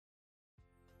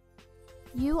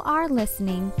You are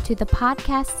listening to the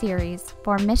podcast series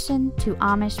for Mission to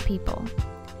Amish People.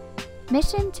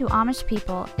 Mission to Amish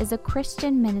People is a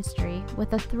Christian ministry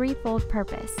with a threefold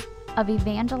purpose of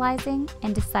evangelizing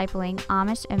and discipling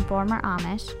Amish and former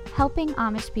Amish, helping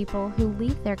Amish people who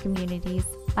leave their communities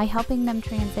by helping them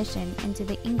transition into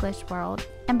the English world,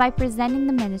 and by presenting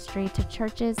the ministry to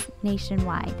churches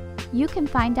nationwide. You can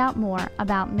find out more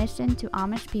about Mission to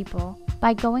Amish People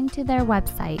by going to their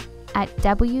website at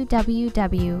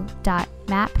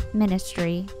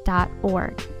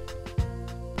www.mapministry.org.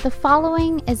 The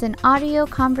following is an audio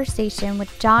conversation with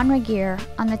John Regier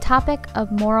on the topic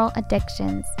of moral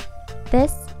addictions.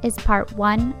 This is part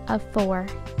 1 of 4.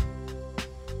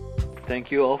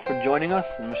 Thank you all for joining us.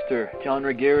 Mr. John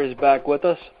Regier is back with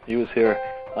us. He was here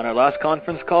on our last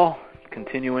conference call,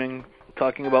 continuing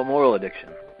talking about moral addiction.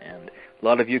 And a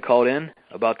lot of you called in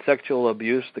about sexual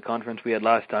abuse, the conference we had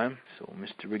last time. So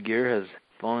Mr. Regier has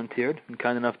volunteered and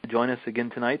kind enough to join us again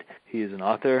tonight. He is an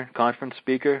author, conference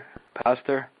speaker,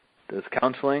 pastor, does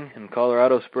counseling in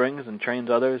Colorado Springs and trains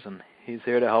others, and he's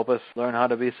here to help us learn how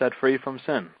to be set free from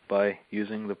sin by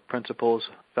using the principles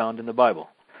found in the Bible.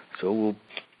 So we'll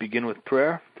begin with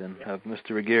prayer, then have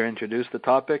Mr. Regier introduce the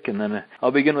topic, and then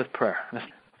I'll begin with prayer.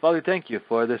 Father, thank you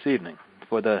for this evening,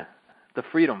 for the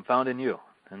freedom found in you,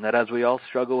 and that as we all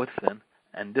struggle with sin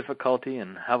and difficulty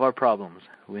and have our problems,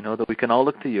 we know that we can all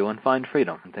look to you and find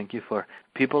freedom. And thank you for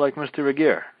people like Mr.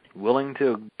 Regier, willing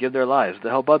to give their lives to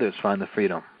help others find the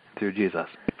freedom through Jesus.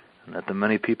 And that the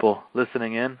many people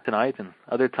listening in tonight and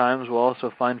other times will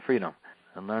also find freedom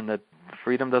and learn that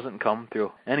freedom doesn't come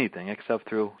through anything except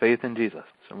through faith in Jesus.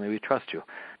 So may we trust you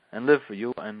and live for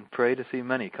you and pray to see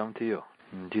many come to you.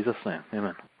 In Jesus' name,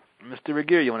 amen. Mr.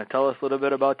 Regier, you want to tell us a little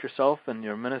bit about yourself and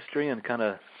your ministry and kind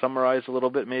of summarize a little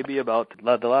bit maybe about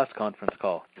the last conference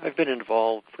call? I've been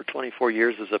involved for 24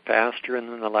 years as a pastor,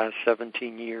 and in the last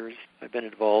 17 years I've been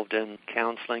involved in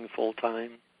counseling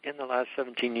full-time. In the last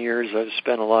 17 years, I've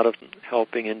spent a lot of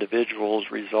helping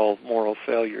individuals resolve moral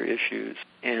failure issues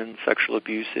and sexual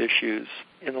abuse issues.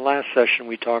 In the last session,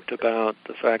 we talked about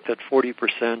the fact that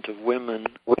 40% of women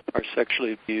are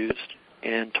sexually abused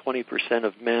and 20%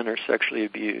 of men are sexually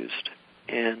abused.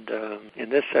 And in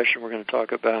this session, we're going to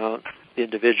talk about the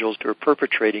individuals who are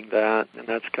perpetrating that, and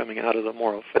that's coming out of the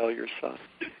moral failure side.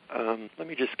 Let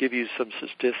me just give you some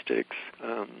statistics.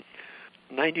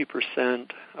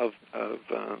 90% of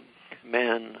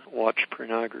men watch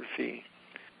pornography.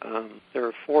 There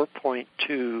are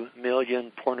 4.2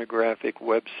 million pornographic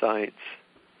websites,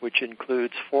 which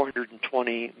includes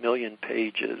 420 million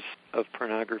pages of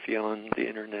pornography on the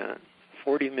Internet.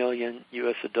 40 million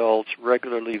U.S. adults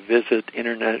regularly visit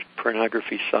Internet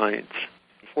pornography sites.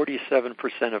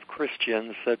 47% of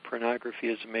Christians said pornography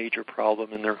is a major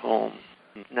problem in their home.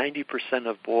 90%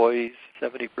 of boys,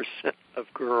 70%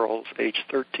 of girls aged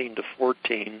 13 to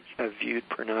 14 have viewed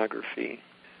pornography.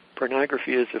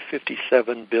 Pornography is a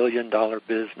 $57 billion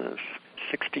business.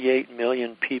 68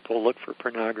 million people look for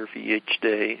pornography each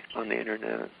day on the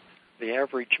Internet. The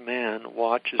average man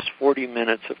watches 40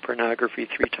 minutes of pornography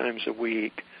 3 times a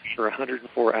week for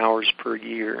 104 hours per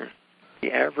year.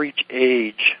 The average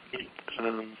age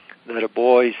that a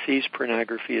boy sees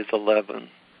pornography is 11.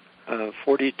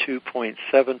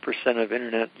 42.7% of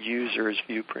Internet users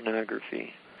view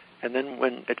pornography. And then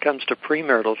when it comes to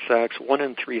premarital sex, 1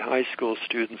 in 3 high school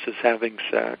students is having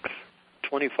sex.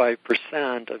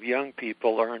 25% of young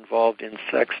people are involved in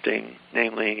sexting,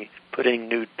 namely putting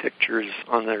nude pictures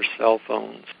on their cell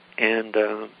phones. And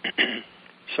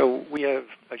so we have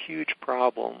a huge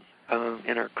problem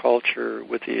in our culture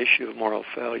with the issue of moral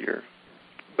failure.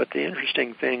 But the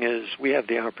interesting thing is we have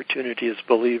the opportunity as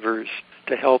believers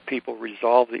to help people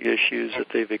resolve the issues that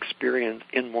they've experienced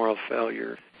in moral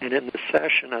failure. And in this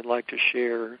session, I'd like to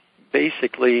share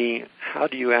basically how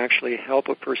do you actually help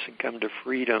a person come to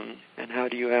freedom, and how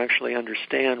do you actually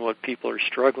understand what people are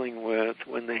struggling with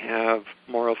when they have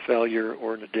moral failure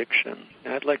or an addiction.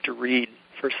 And I'd like to read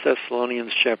 1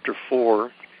 Thessalonians chapter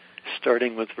 4,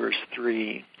 starting with verse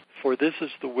 3. For this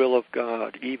is the will of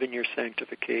God, even your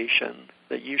sanctification,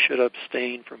 that you should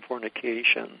abstain from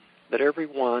fornication, that every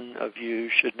one of you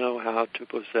should know how to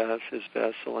possess his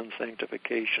vessel in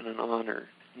sanctification and honor,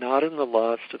 not in the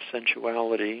lust of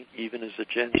sensuality, even as the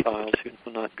Gentiles who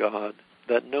know not God,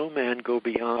 that no man go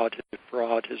beyond to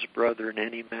defraud his brother in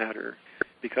any matter,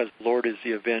 because the Lord is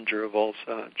the avenger of all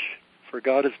such. For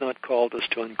God has not called us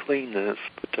to uncleanness,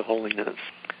 but to holiness.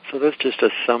 So that's just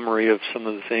a summary of some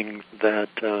of the things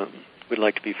that we'd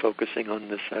like to be focusing on in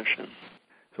this session.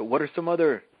 So what are some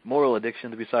other moral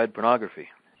addictions besides pornography?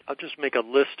 I'll just make a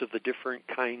list of the different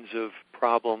kinds of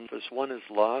problems. One is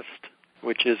lust.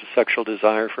 which is a sexual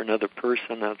desire for another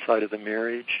person outside of the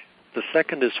marriage. The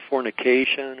second is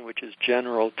fornication, which is a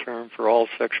general term for all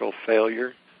sexual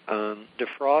failure.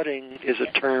 Defrauding is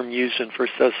a term used in 1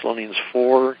 Thessalonians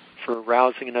 4 for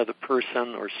arousing another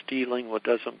person or stealing what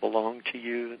doesn't belong to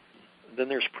you. Then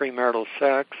there's premarital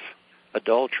sex,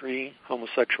 adultery,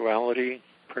 homosexuality,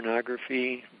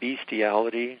 pornography,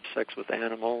 bestiality, sex with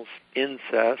animals,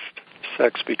 incest,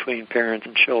 sex between parents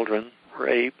and children,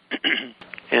 rape,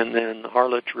 and then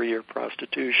harlotry or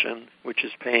prostitution, which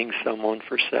is paying someone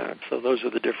for sex. So those are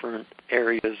the different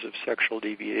areas of sexual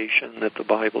deviation that the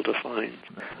Bible defines.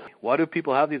 Why do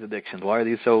people have these addictions? Why are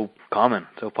these so common,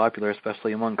 so popular,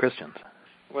 especially among Christians?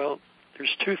 Well,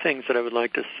 there's two things that I would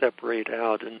like to separate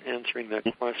out in answering that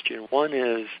question. One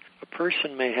is a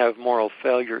person may have moral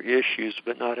failure issues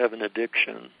but not have an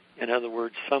addiction. In other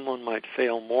words, someone might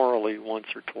fail morally once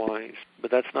or twice,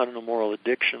 but that's not a moral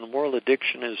addiction. A moral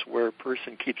addiction is where a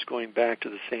person keeps going back to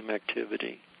the same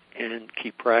activity and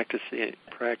keep practicing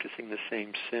the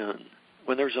same sin.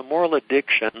 When there's a moral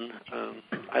addiction,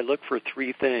 I look for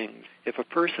three things. If a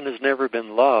person has never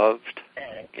been loved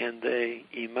and they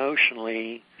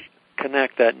emotionally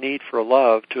connect that need for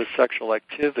love to a sexual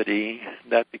activity,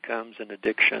 that becomes an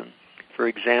addiction. For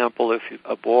example, if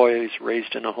a boy is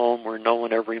raised in a home where no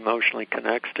one ever emotionally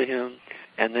connects to him,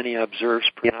 and then he observes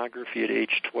pornography at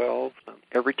age 12,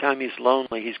 every time he's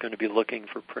lonely, he's going to be looking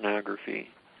for pornography.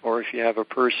 Or if you have a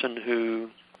person who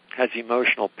has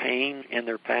emotional pain in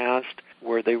their past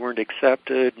where they weren't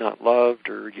accepted, not loved,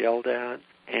 or yelled at,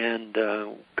 and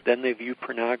then they view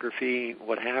pornography,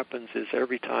 what happens is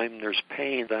every time there's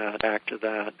pain, back to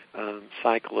that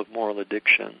cycle of moral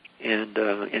addiction. And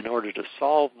in order to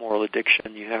solve moral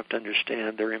addiction, you have to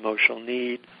understand their emotional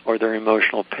need or their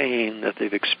emotional pain that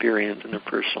they've experienced in their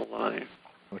personal life.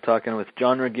 We're talking with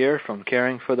John Regier from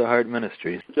Caring for the Heart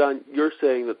Ministries. John, you're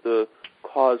saying that the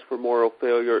cause for moral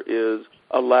failure is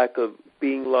a lack of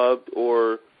being loved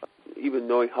or even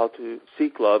knowing how to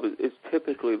seek love is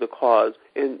typically the cause.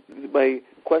 And my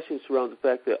question surrounds the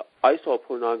fact that I saw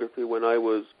pornography when I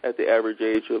was at the average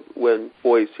age of when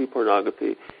boys see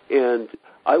pornography, and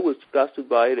I was disgusted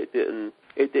by it.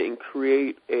 It didn't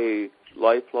create a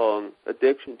lifelong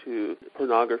addiction to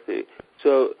pornography.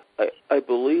 So I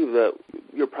believe that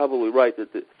you're probably right that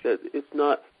it's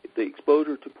not the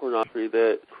exposure to pornography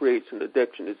that creates an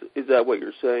addiction. Is that what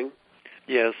you're saying?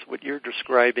 Yes, what you're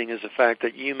describing is the fact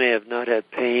that you may have not had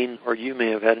pain or you may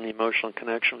have had an emotional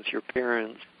connection with your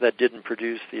parents that didn't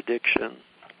produce the addiction.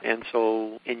 And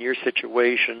so in your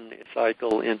situation, it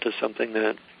cycled into something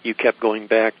that you kept going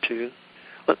back to.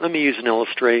 Let me use an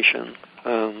illustration.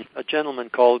 A gentleman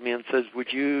called me and says,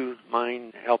 would you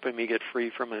mind helping me get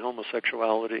free from my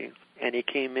homosexuality? And he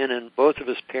came in and both of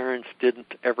his parents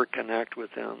didn't ever connect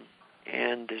with him.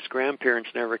 And his grandparents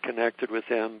never connected with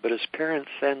him, but his parents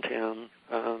sent him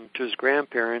to his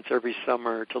grandparents every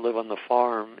summer to live on the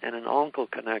farm, and an uncle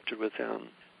connected with him.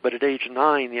 But at age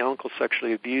 9, the uncle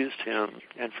sexually abused him,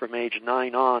 and from age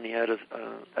 9 on, he had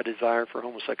a desire for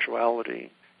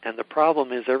homosexuality. And the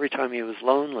problem is every time he was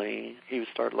lonely, he would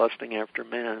start lusting after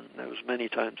men. That was many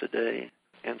times a day.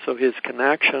 And so his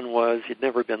connection was he'd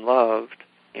never been loved,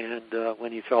 and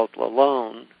when he felt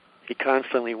alone, he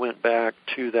constantly went back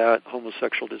to that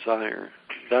homosexual desire.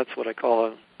 That's what I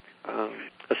call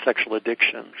a sexual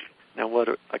addiction. Now, what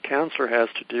a counselor has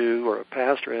to do or a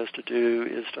pastor has to do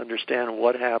is to understand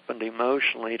what happened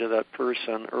emotionally to that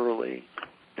person early.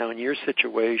 Now, in your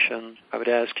situation, I would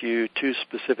ask you two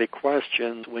specific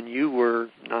questions. When you were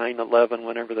 9, 11,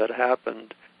 whenever that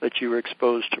happened, that you were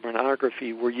exposed to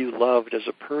pornography, were you loved as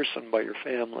a person by your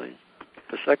family?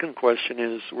 The second question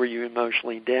is, were you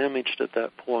emotionally damaged at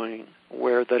that point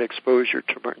where that exposure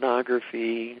to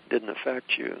pornography didn't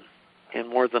affect you? And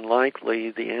more than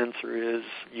likely, the answer is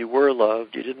you were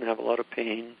loved, you didn't have a lot of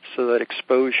pain, so that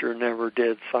exposure never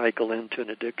did cycle into an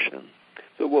addiction.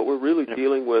 So what we're really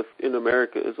dealing with in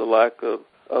America is a lack of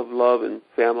love in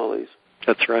families.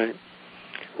 That's right.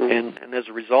 Mm-hmm. And as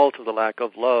a result of the lack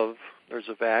of love, there's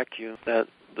a vacuum that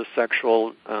the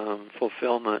sexual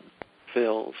fulfillment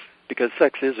fills. Because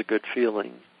sex is a good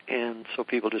feeling, and so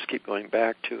people just keep going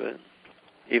back to it,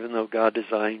 even though God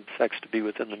designed sex to be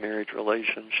within the marriage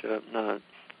relationship, not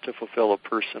to fulfill a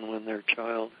person when they're a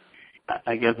child.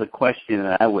 I guess the question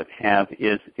that I would have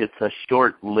is, it's a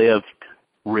short-lived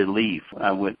relief,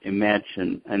 I would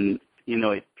imagine, and,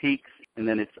 it peaks, and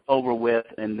then it's over with,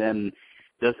 and then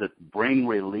does it bring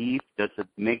relief? Does it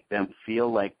make them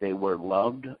feel like they were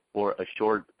loved for a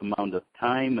short amount of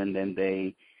time, and then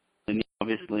they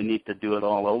obviously need to do it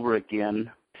all over again?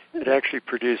 It actually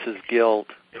produces guilt.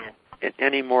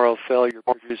 Any moral failure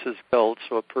produces guilt,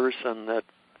 so a person that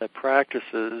that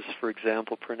practices, for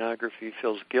example, pornography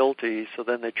feels guilty, so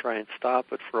then they try and stop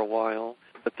it for a while,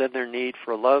 but then their need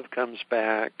for love comes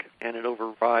back and it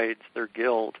overrides their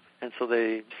guilt, and so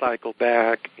they cycle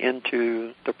back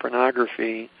into the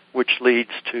pornography, which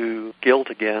leads to guilt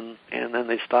again, and then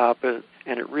they stop it,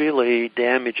 and it really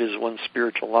damages one's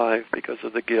spiritual life because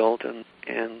of the guilt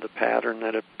and the pattern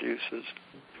that it produces.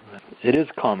 It is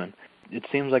common. It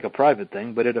seems like a private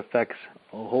thing, but it affects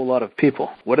a whole lot of people.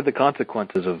 What are the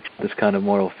consequences of this kind of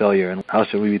moral failure, and how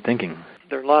should we be thinking?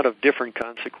 There are a lot of different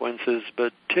consequences,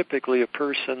 but typically a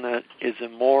person that is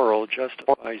immoral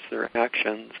justifies their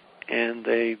actions, and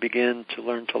they begin to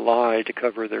learn to lie to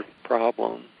cover their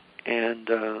problem. And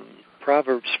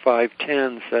Proverbs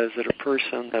 5:10 says that a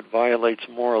person that violates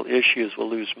moral issues will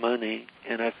lose money.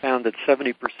 And I found that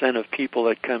 70% of people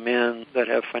that come in that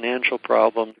have financial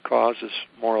problems causes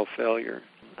moral failure.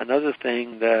 Another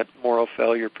thing that moral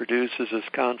failure produces is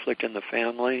conflict in the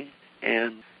family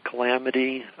and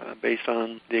calamity, based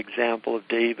on the example of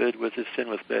David with his sin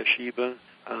with Bathsheba.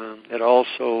 It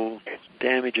also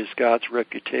damages God's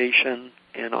reputation.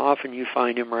 And often you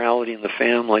find immorality in the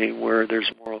family where there's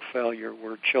moral failure,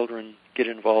 where children get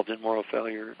involved in moral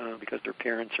failure because their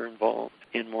parents are involved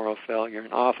in moral failure.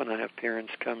 And often I have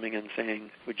parents coming and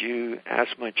saying, would you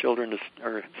ask my children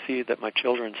or see that my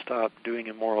children stop doing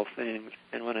immoral things?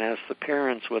 And when I ask the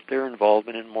parents what their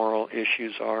involvement in moral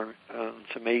issues are,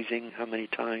 it's amazing how many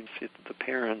times it's the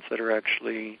parents that are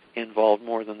actually involved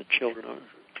more than the children are.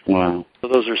 Wow. So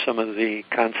those are some of the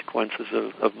consequences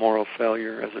of moral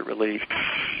failure as it relates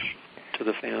to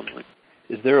the family.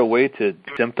 Is there a way to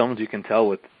symptoms you can tell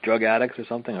with drug addicts or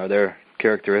something? Are there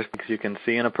characteristics you can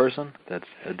see in a person that's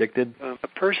addicted? A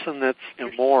person that's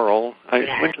immoral, I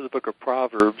went to the book of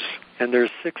Proverbs, and there's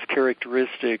 6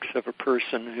 characteristics of a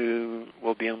person who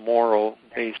will be immoral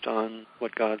based on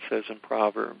what God says in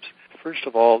Proverbs. First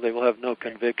of all, they will have no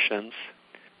convictions.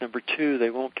 Number 2, they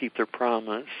won't keep their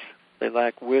promise. They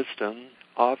lack wisdom.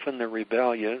 Often they're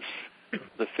rebellious.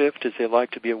 The 5th is they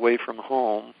like to be away from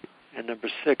home. And number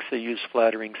 6, they use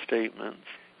flattering statements.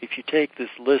 If you take this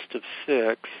list of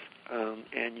 6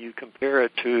 and you compare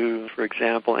it to, for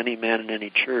example, any man in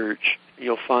any church,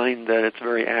 you'll find that it's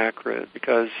very accurate,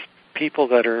 because people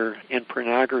that are in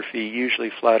pornography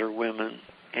usually flatter women.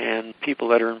 And people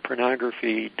that are in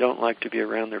pornography don't like to be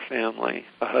around their family.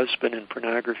 A husband in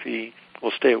pornography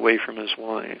will stay away from his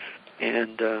wife.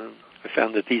 And I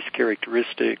found that these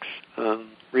characteristics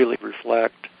really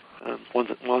reflect,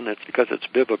 one that's because it's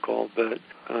biblical, but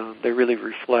they really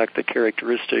reflect the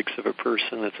characteristics of a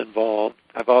person that's involved.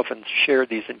 I've often shared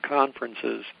these in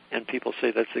conferences, and people say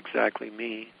that's exactly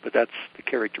me, but that's the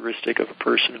characteristic of a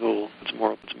person who has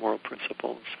moral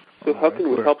principles. So how can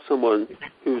we help someone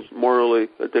who's morally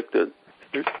addicted?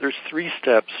 There's 3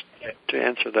 steps to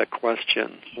answer that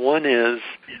question. One is,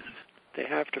 you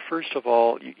have to first of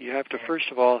all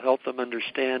help them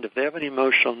understand if they have an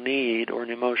emotional need or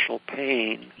an emotional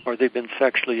pain, or they've been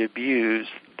sexually abused,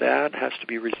 that has to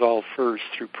be resolved first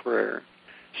through prayer.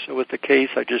 So with the case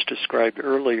I just described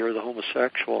earlier, the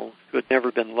homosexual who had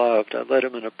never been loved, I led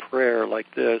him in a prayer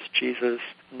like this: Jesus,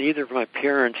 neither of my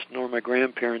parents nor my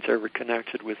grandparents ever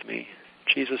connected with me.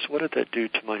 Jesus, what did that do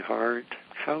to my heart?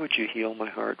 How would you heal my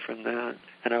heart from that?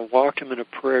 And I walked him in a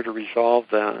prayer to resolve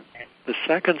that. The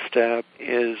second step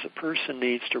is a person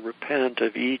needs to repent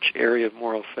of each area of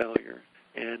moral failure.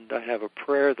 And I have a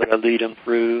prayer that I lead him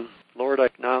through. Lord, I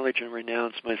acknowledge and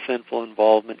renounce my sinful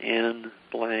involvement in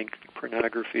blank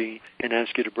pornography and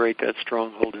ask you to break that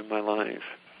stronghold in my life.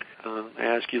 I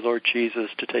ask you, Lord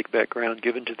Jesus, to take back ground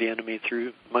given to the enemy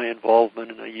through my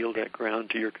involvement, and I yield that ground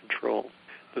to your control.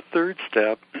 The third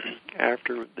step,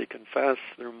 after they confess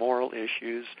their moral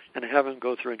issues, and I have them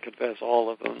go through and confess all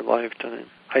of them in a lifetime,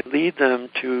 I lead them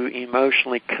to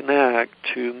emotionally connect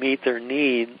to meet their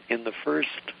need in the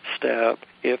first step.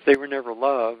 If they were never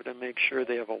loved, I make sure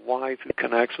they have a wife who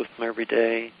connects with them every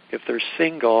day. If they're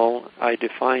single, I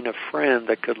define a friend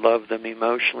that could love them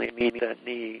emotionally and meet that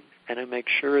need. And I make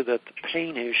sure that the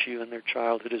pain issue in their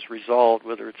childhood is resolved,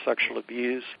 whether it's sexual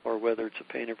abuse or whether it's a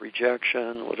pain of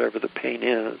rejection, whatever the pain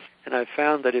is. And I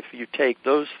found that if you take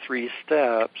those 3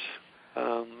 steps,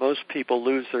 most people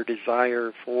lose their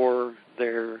desire for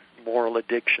their moral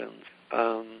addictions.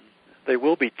 They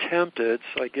will be tempted,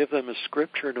 so I give them a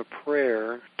scripture and a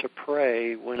prayer to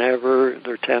pray whenever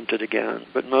they're tempted again.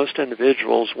 But most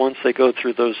individuals, once they go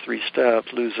through those 3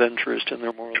 steps, lose interest in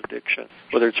their moral addiction,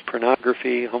 whether it's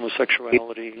pornography,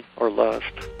 homosexuality, or lust.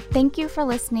 Thank you for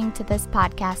listening to this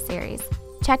podcast series.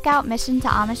 Check out Mission to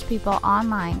Amish People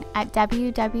online at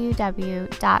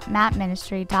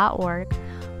www.mapministry.org,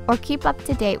 or keep up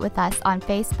to date with us on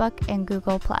Facebook and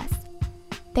Google+.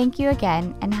 Thank you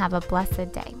again and have a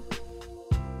blessed day.